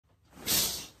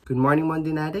Good morning,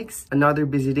 Monday Addicts. Another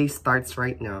busy day starts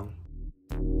right now.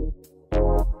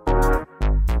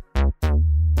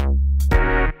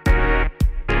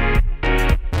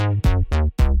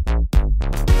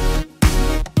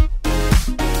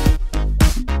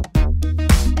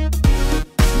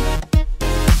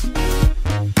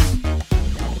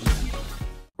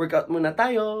 Workout muna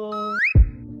tayo!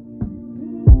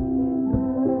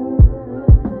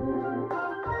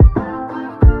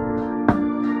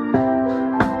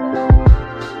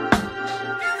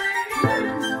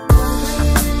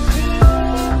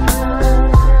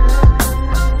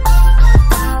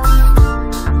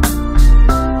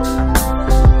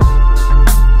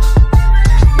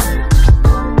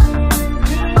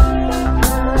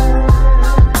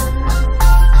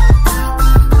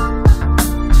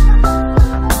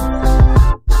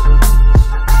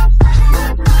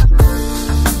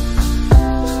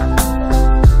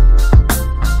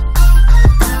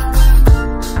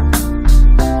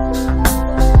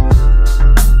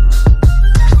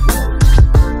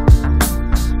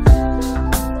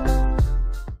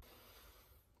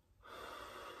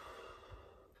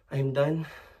 I'm done.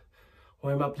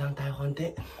 Warm up lang tayo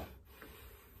konti.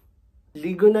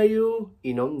 Ligo na you,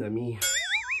 inom na mi.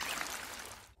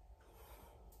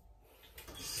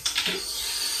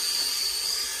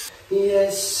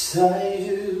 Yes, I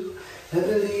do. I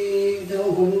believe that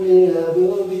one day I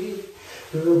will be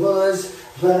where I was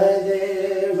right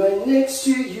there, right next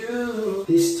to you.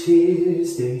 These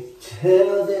tears, they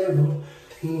tell their own.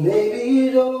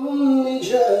 Maybe it only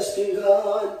just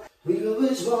begun. We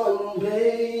was one,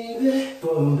 baby,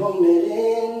 for a moment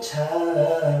in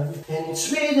time. And it's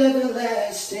sweet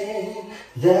everlasting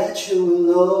that you will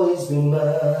always be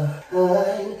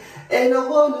mine. And I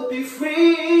wanna be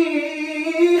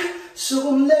free, so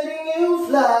I'm letting you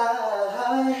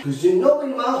fly. Cause you know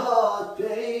in my heart,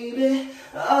 baby,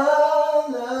 our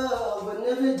love will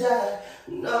never die,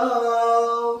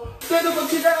 no. Pero pag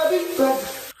sinabi pa.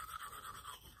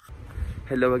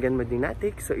 Hello again,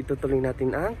 Madinatic. So itutuloy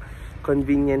natin ang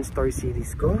convenience store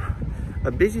series ko.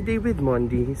 A busy day with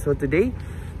Monday. So today,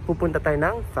 pupunta tayo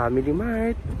ng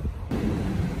FamilyMart.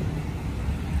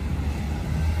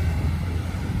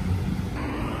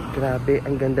 Grabe,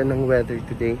 ang ganda ng weather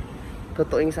today.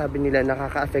 Totoo yung sabi nila,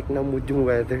 nakaka-affect ng mood yung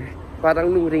weather.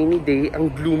 Parang nung rainy day, ang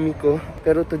gloomy ko.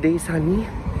 Pero today, sunny.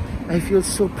 I feel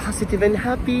so positive and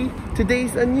happy. Today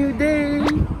is a new day.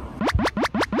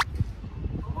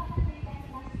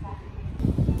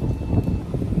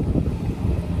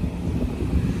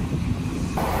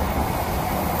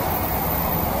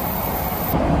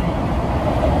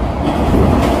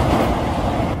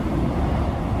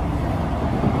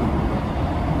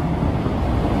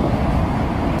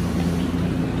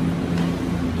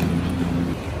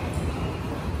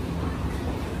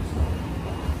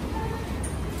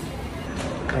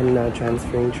 I'm now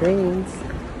transferring trains.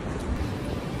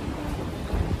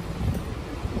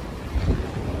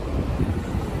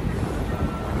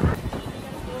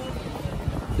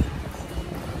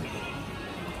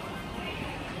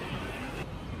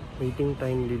 Waiting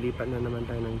time, lilipat na naman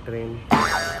tayo ng train.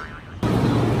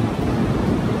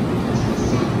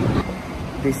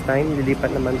 This time,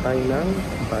 lilipat naman tayo ng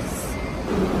bus.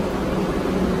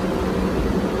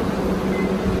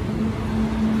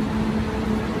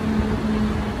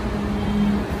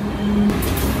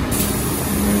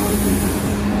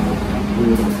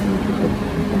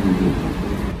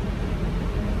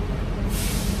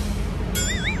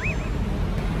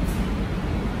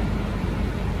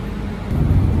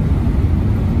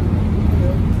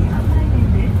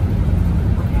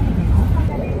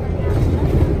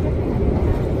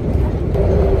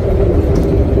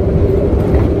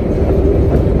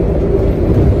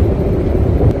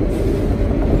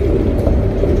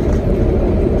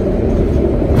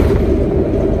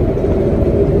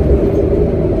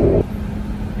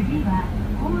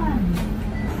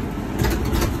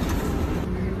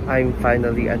 I'm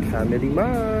finally at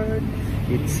FamilyMart.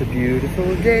 It's a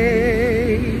beautiful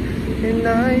day, and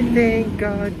I thank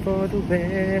God for the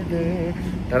weather.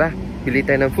 Tara, bili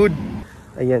tayo ng food.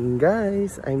 Ayan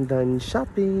guys, I'm done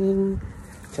shopping.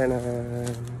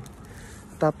 Tiyanan.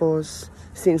 Tapos,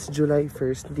 since July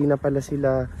 1st, hindi na pala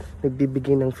sila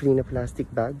nagbibigay ng free na plastic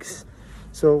bags.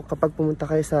 So, kapag pumunta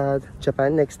kayo sa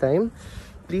Japan next time,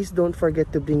 please don't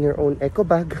forget to bring your own eco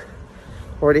bag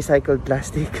or recycled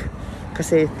plastic.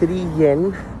 Kasi 3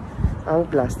 yen ang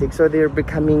plastic. So they're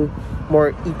becoming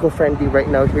more eco-friendly right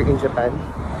now here in Japan.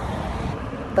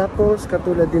 Tapos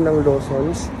katulad din ng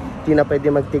LAWSONs, di na pwede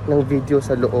mag-take ng video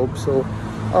sa loob. So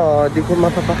di ko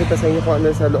mapapakita sa inyo kung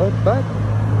ano sa loob, but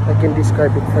I can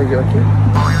describe it for you, okay?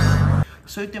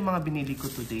 So ito yung mga binili ko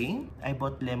today. I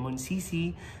bought lemon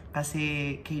sisi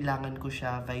kasi kailangan ko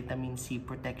siya vitamin C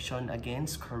protection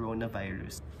against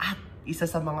coronavirus. At isa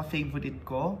sa mga favorite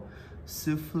ko,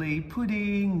 souffle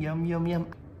pudding. Yum, yum, yum.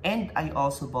 And I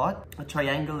also bought a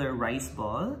triangular rice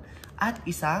ball at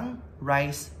isang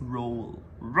rice roll.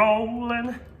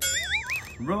 Rollin',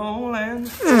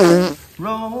 rollin',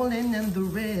 rollin' in the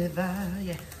river.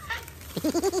 Yeah.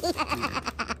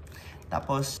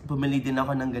 Tapos, bumili din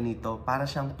ako ng ganito. Para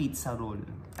siyang pizza roll.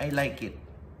 I like it.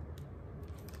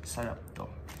 Sarap to.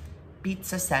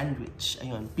 Pizza sandwich.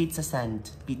 Ayun, pizza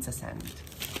sand. Pizza sand.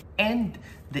 And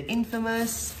the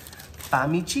infamous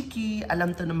Fami Chiki.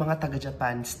 Alam to ng mga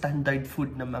taga-Japan. Standard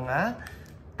food ng mga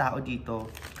tao dito.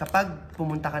 Kapag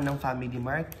pumunta ka ng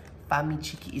FamilyMart, Fami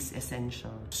Chiki is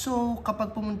essential. So,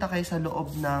 kapag pumunta kayo sa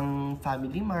loob ng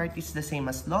FamilyMart, it's the same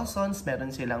as LAWSON's.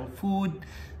 Meron silang food,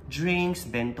 drinks,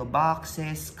 bento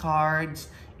boxes, cards,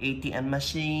 ATM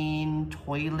machine,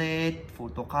 toilet,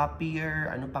 photocopier,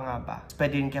 ano pa nga ba.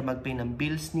 Pwede rin kayo mag-pay ng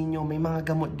bills ninyo. May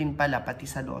mga gamot din pala, pati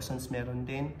sa LAWSON's meron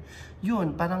din.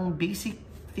 Yun, parang basic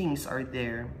things are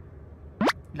there.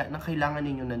 Lahat ng kailangan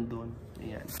ninyo nandun.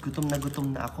 Ayan.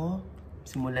 Gutom na ako.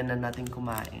 Simulan na natin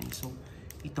kumain. So,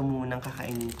 ito muna ang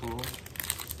kakainin ko.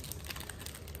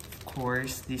 Of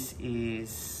course, this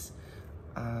is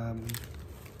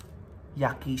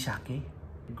yakishake,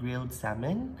 grilled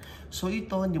salmon. So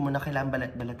ito, hindi mo na kailangan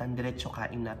balat-balatan, diretso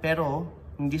kain na. Pero,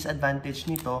 yung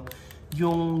disadvantage nito,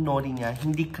 yung nori niya,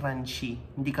 hindi crunchy.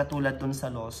 Hindi katulad dun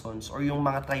sa LAWSON's or yung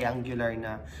mga triangular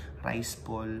na rice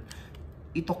ball.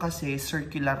 Ito kasi,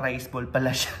 circular rice ball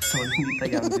pala siya. So, hindi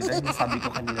triangular. Sabi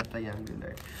ko kanina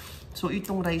triangular. So,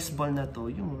 itong rice ball na to,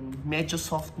 yun, medyo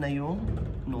soft na yung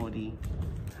nori.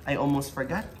 I almost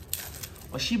forgot.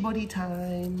 Oshibori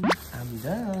time! I'm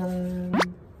done!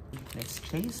 Let's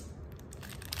taste.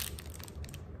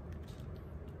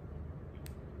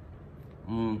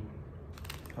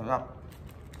 Sarap.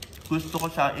 Gusto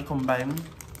ko siya i-combine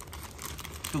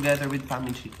together with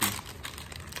Fami Chiki.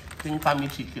 Yung Fami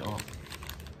Chiki, oh.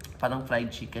 Parang fried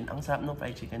chicken. Ang sarap ng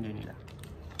fried chicken din nila.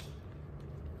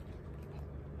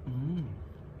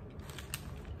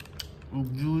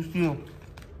 Juicy.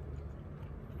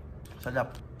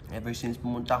 Sarap. Ever since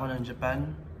pumunta ako ng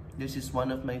Japan, this is one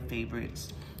of my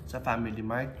favorites sa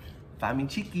FamilyMart. Fami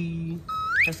Chiki.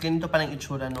 Tapos ganito palang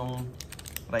itsura ng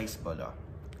rice ball. Oh.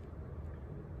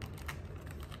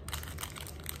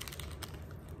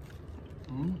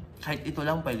 Kahit ito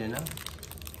lang pwede na.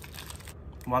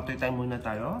 Water time muna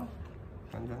tayo.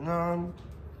 Hanggang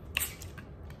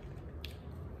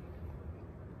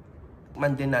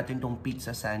mandin natin tong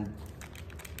pizza sand.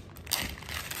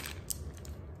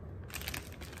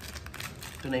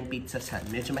 Ito na yung pizza sand.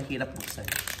 Medyo mahirap buksan.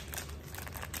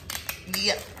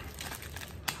 Yeah!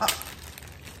 Ha!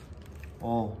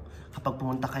 Oh, kapag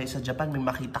pumunta kayo sa Japan, may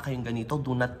makita kayong ganito.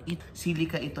 Do not eat.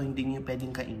 Silika ito, hindi nyo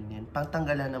pwedeng kainin.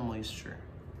 Pangtanggalan ng moisture.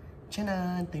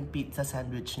 Tiyanan! Ito yung pizza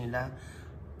sandwich nila.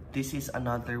 This is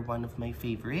another one of my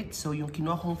favorites. So, yung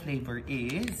kinuha kong flavor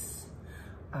is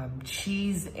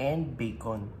cheese and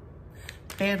bacon.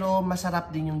 Pero,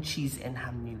 masarap din yung cheese and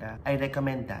ham nila. I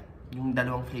recommend that. Yung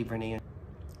dalawang flavor na yun.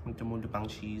 May tumulo pang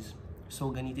cheese. So,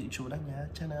 ganito itsura niya.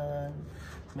 Tiyanan!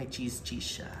 May cheese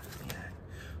siya. Ayan.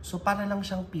 So, para lang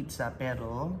siyang pizza,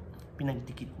 pero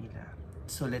pinagdikit nila.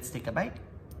 So, let's take a bite.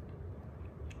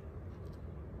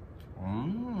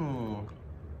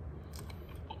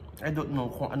 I don't know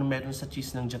kung ano meron sa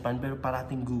cheese ng Japan, pero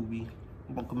parating gooey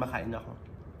pag kumakain ako.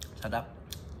 Sarap.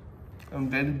 I'm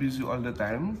very busy all the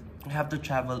time. I have to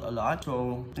travel a lot.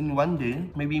 So, in one day,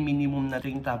 maybe minimum na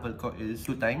ring travel ko is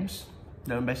 2 times.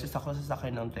 2 beses ako sasakay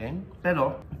ng train.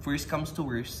 Pero, first comes to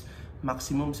worst,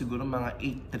 maximum siguro mga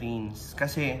 8 trains.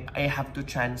 Kasi, I have to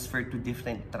transfer to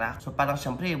different tracks. So, parang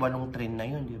syempre, 8 train na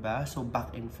yun, di ba? So,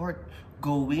 back and forth.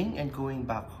 Going and going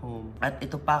back home. At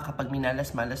ito pa, kapag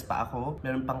minalas-malas pa ako,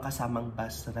 meron pang kasamang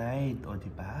bus ride. O, di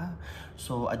ba?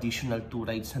 So, additional 2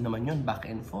 rides na naman yun, back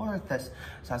and forth. Tapos,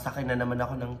 sasakay na naman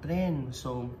ako ng train.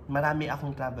 So, marami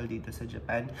akong travel dito sa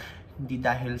Japan. Hindi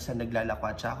dahil sa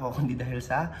naglalakwatsa ako, kundi dahil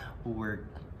sa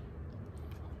work.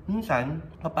 Minsan,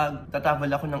 kapag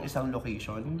tatravel ako ng isang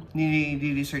location,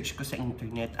 nire-research ko sa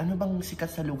internet, ano bang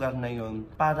sikat sa lugar na yon,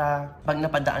 para pag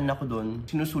napadaan ako doon,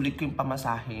 sinusulit ko yung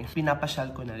pamasahe,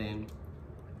 pinapasyal ko na rin.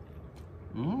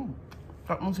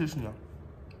 Sarap ng sauce na.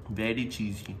 Very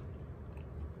cheesy.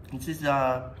 This is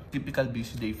a typical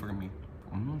busy day for me.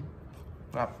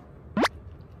 Sarap.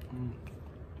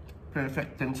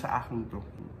 Perfect din sa akin to.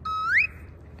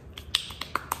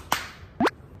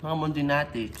 Mga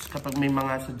Mondinatics, kapag may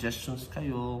mga suggestions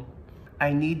kayo, I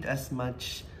need as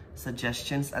much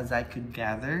suggestions as I could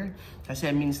gather. Kasi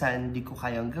minsan hindi ko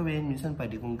kayang gawin, minsan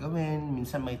pwede kong gawin,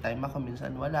 minsan may time ako,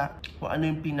 minsan wala. Kung ano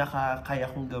yung pinaka kaya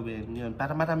kong gawin, yun.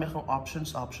 Para marami akong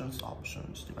options,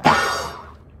 diba?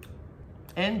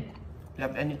 And if you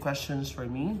have any questions for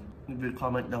me, you will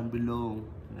comment down below.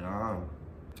 Yeah.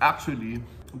 Actually,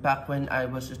 back when I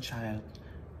was a child,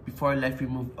 before life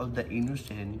removed all the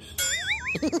innocence,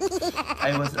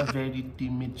 I was a very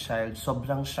timid child.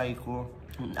 Sobrang shy ko.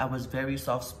 I was very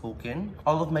soft-spoken.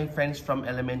 All of my friends from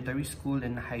elementary school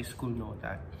and high school know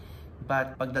that.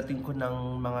 But pagdating ko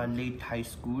ng mga late high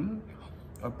school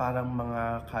or parang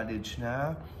mga college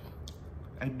na,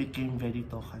 I became very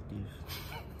talkative.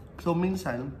 So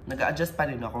minsan, nag-a-adjust pa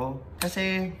rin ako.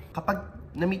 Kasi kapag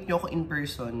na-meet nyo ako in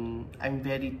person, I'm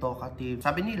very talkative.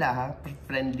 Sabi nila ha,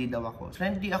 friendly daw ako.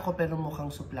 Friendly ako pero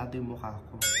mukhang suplado yung mukha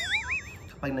ko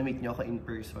kapag na-meet nyo ako in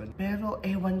person. Pero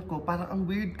ewan ko, parang ang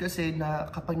weird kasi na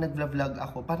kapag nag-vlog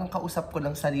ako, parang kausap ko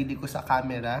lang sarili ko sa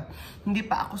camera. Hindi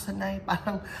pa ako sanay.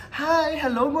 Parang, hi,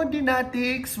 hello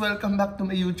Mondinatics! Welcome back to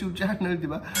my YouTube channel, di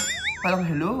ba? Parang,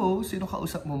 hello, sino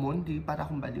kausap mo, Mondi? Para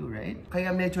akong baliw, right? Kaya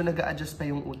medyo nag-a-adjust pa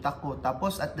yung utak ko.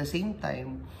 Tapos at the same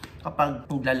time, kapag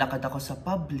naglalakad ako sa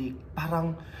public,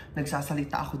 parang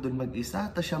nagsasalita ako doon mag-isa.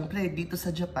 Tapos syempre, dito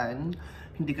sa Japan,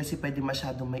 hindi kasi pwede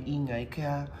masyadong maingay.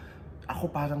 Kaya ako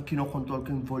parang kinokontrol ko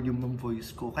yung volume ng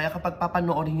voice ko. Kaya kapag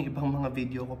papanoorin yung ibang mga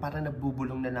video ko, parang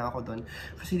nagbubulong na lang ako doon.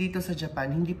 Kasi dito sa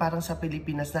Japan, hindi parang sa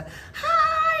Pilipinas na,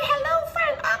 hi, hello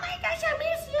friend, oh my gosh, I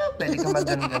miss you. Pwede ka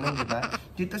mag-ganon-ganon, di ba?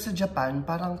 Dito sa Japan,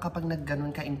 parang kapag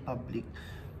nag-ganon ka in public,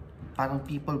 parang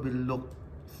people will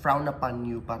frown upon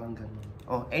you, parang ganon.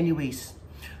 Oh, anyways,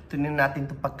 tunin natin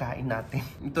itong pagkain natin.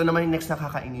 Ito naman yung next na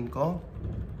kakainin ko.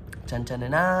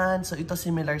 Chan-chananan. So, ito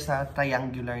similar sa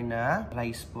triangular na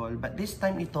rice ball. But this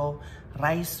time, ito,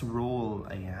 rice roll.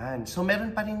 Ayan. So,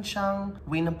 meron pa rin siyang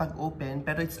way ng pag-open.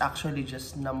 Pero it's actually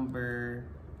just number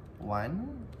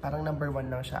 1. Parang number 1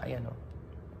 lang siya. Ayan, o.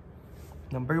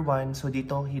 Number 1. So,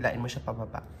 dito, hilain mo siya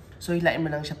pababa. So, hilain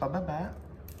mo lang siya pababa.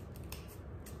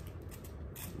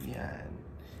 Ayan.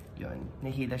 Yun.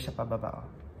 Nahila siya pababa, o.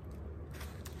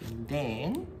 And then,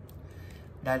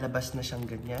 lalabas na siyang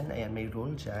ganyan. Ayan, may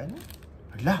roll dyan.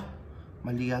 Hala!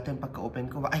 Mali yata yung pagka-open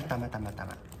ko. Ay, tama.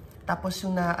 Tapos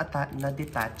yung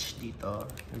na-detach dito,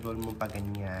 roll mo pa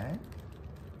ganyan.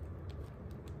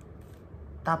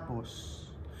 Tapos,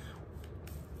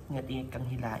 ingat-ingat kang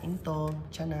hilain to.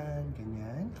 Tiyanan,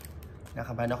 ganyan.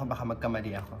 Nakabahan ako, baka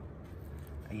magkamali ako.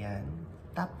 Ayan.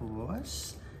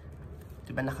 Tapos,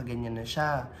 diba nakaganyan na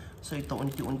siya? So, ito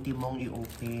unti-unti mong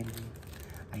i-open.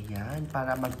 Ayan,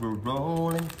 para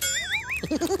mag-rolling.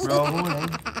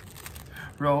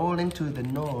 Rolling to the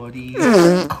nori.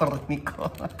 Korni ko.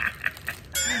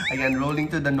 Ayan, rolling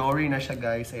to the nori na siya,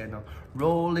 guys. Ayan, o.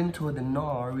 Rolling to the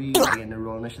nori. Ayan,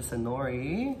 na-roll na siya sa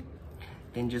nori.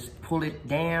 Then just pull it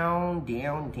down.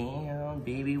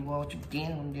 Baby, watch it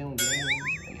down.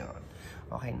 Ayan.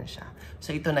 Okay na siya.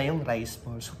 So, ito na yung rice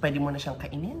ball. So, pwede mo na siyang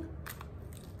kainin.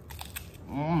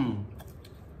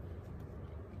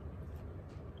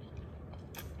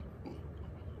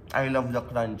 I love the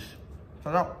crunch.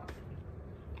 Sarap.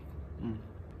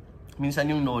 Minsan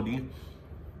yung nori,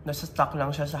 nasa stuck lang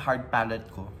siya sa hard palate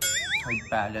ko. Hard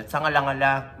palate. Sa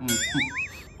ngala-ngala.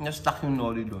 Nasa-stuck yung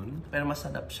nori doon. Pero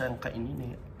masarap siyang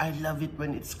kainin eh. I love it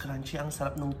when it's crunchy. Ang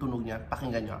sarap ng tunog niya.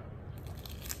 Pakinggan niya.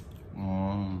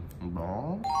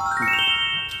 Diba?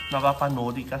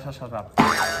 Napapanori ka sa sarap.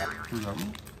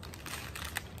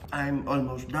 I'm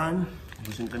almost done.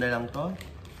 Busin ko na lang to.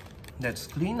 Let's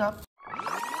clean up.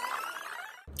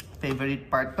 Favorite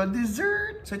part pa,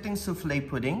 dessert. So, ito yung souffle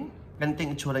pudding. Ganito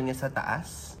yung itsura niya sa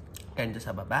taas. Ganito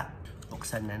sa baba.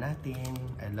 Buksan na natin.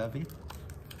 I love it.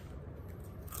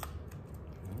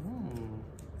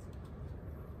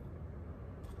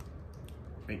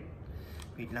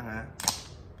 Wait lang ha.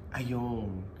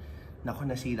 Ayun. Naku,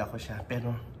 nasira ko siya.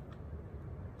 Pero,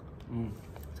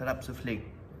 sarap souffle.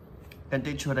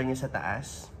 Ganito yung itsura niya sa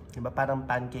taas. Diba parang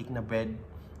pancake na bread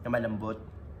na malambot.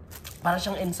 Para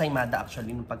siyang ensaymada actually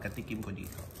nung pagkatikim ko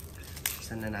dito.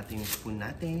 Buksan na natin yung spoon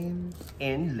natin.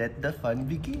 And let the fun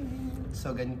begin.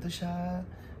 So, ganito siya.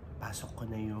 Pasok ko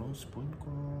na yung spoon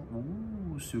ko.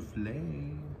 Ooh, souffle.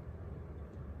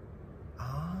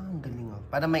 Ang galing oh.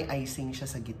 Para may icing siya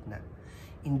sa gitna.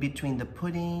 In between the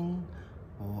pudding.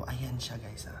 Oh, ayan siya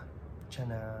guys ah.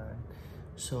 Tiyanan.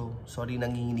 So, sorry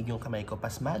nanginginig yung kamay ko.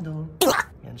 Pasmado.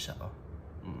 Yan siya oh.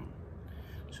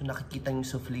 So, nakikita yung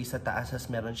souffle sa taas as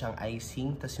meron siyang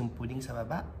icing, tas yung pudding sa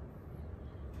baba.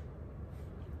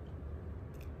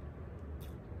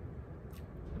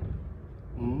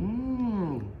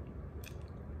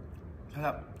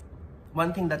 Sarap.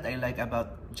 One thing that I like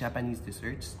about Japanese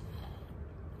desserts,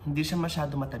 hindi siya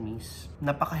masyado matamis.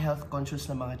 Napaka-health conscious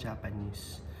ng mga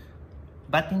Japanese.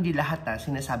 But hindi lahat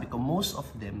sinasabi ko, most of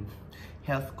them,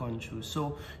 health conscious.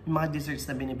 So, yung mga desserts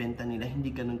na binibenta nila,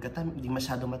 hindi ganun hindi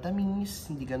masyado matamis,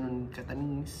 hindi ganun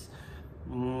katamis.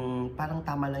 Parang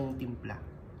tama lang yung timpla.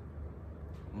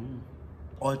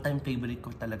 All-time favorite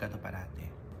ko talaga to parate.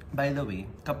 By the way,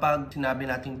 kapag sinabi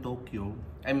nating Tokyo,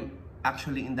 I'm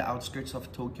actually in the outskirts of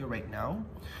Tokyo right now.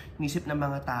 Inisip ng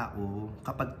mga tao,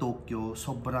 kapag Tokyo,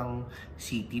 sobrang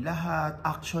city lahat.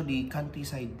 Actually,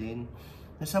 countryside din.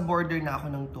 Nasa border na ako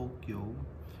ng Tokyo.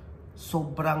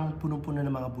 Sobrang puno-puno ng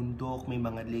mga bundok, may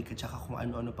mga lake, at saka kung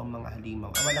ano-ano pang mga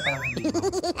halimaw. Wala pa lang halimaw.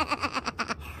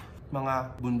 Mga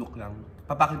bundok lang.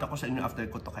 Papakita ko sa inyo after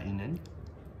ko to kainin.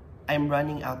 I'm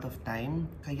running out of time,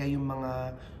 kaya yung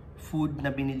mga food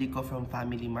na binili ko from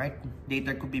FamilyMart,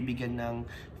 later ko bibigyan ng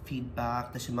feedback,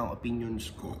 tas yung mga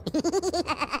opinions ko.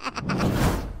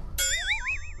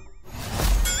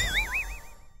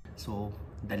 So,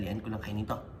 dalian ko lang kainin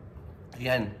to.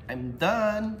 Ayan, I'm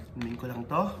done. Inumin ko lang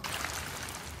to.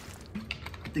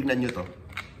 Tignan nyo to.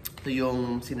 Ito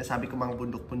yung sinasabi ko mga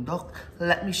bundok-bundok.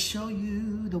 Let me show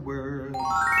you the world.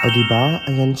 O diba?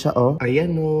 Ayan siya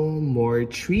Ayan more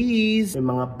trees. May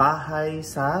mga bahay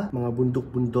sa mga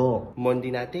bundok-bundok.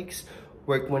 Monday Natics,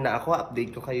 work muna ako.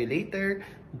 Update ko kayo later.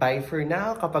 Bye for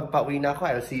now. Kapag pauwi na ako,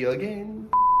 I'll see you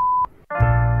again.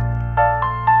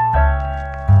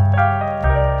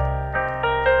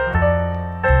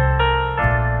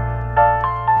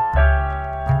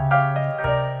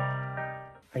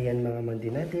 Ayan mga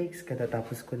Monday Natics,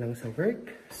 katatapos ko lang sa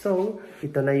work. So,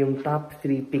 ito na yung top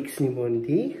 3 picks ni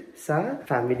Monday sa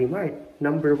FamilyMart.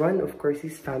 Number 1, of course,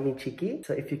 is Famichiki.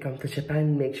 So, if you come to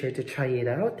Japan, make sure to try it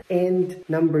out. And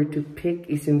number 2 pick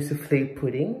is yung souffle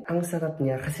pudding. Ang sarap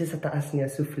niya kasi sa taas niya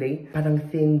souffle, parang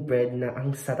thin bread na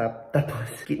ang sarap. Tapos,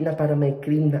 na para may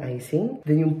cream na icing.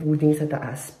 Then yung pudding sa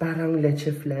taas, parang leche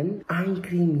flan. Ang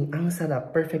creamy, ang sarap.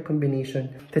 Perfect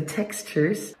combination. The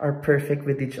textures are perfect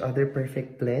with each other.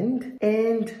 Perfect blend.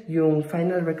 And yung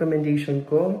final recommendation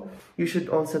ko, you should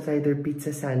also try their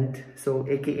pizza sand. So,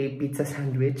 aka pizza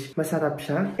sandwich. Masarap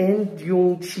siya. And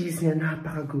yung cheese niya,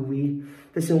 napaka-gooey.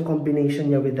 Tapos yung combination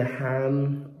niya with the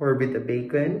ham or with the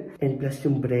bacon. And plus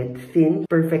yung bread, thin.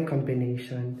 Perfect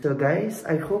combination. So guys,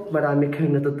 I hope marami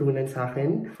kayong natutunan sa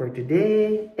akin for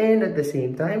today. And at the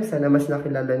same time, sana mas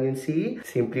nakilala niyo si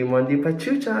Simply Monday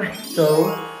Pachucha.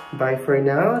 So, bye for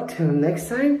now. Till next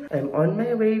time, I'm on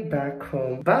my way back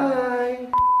home.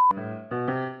 Bye!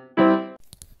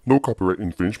 No copyright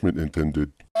infringement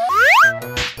intended.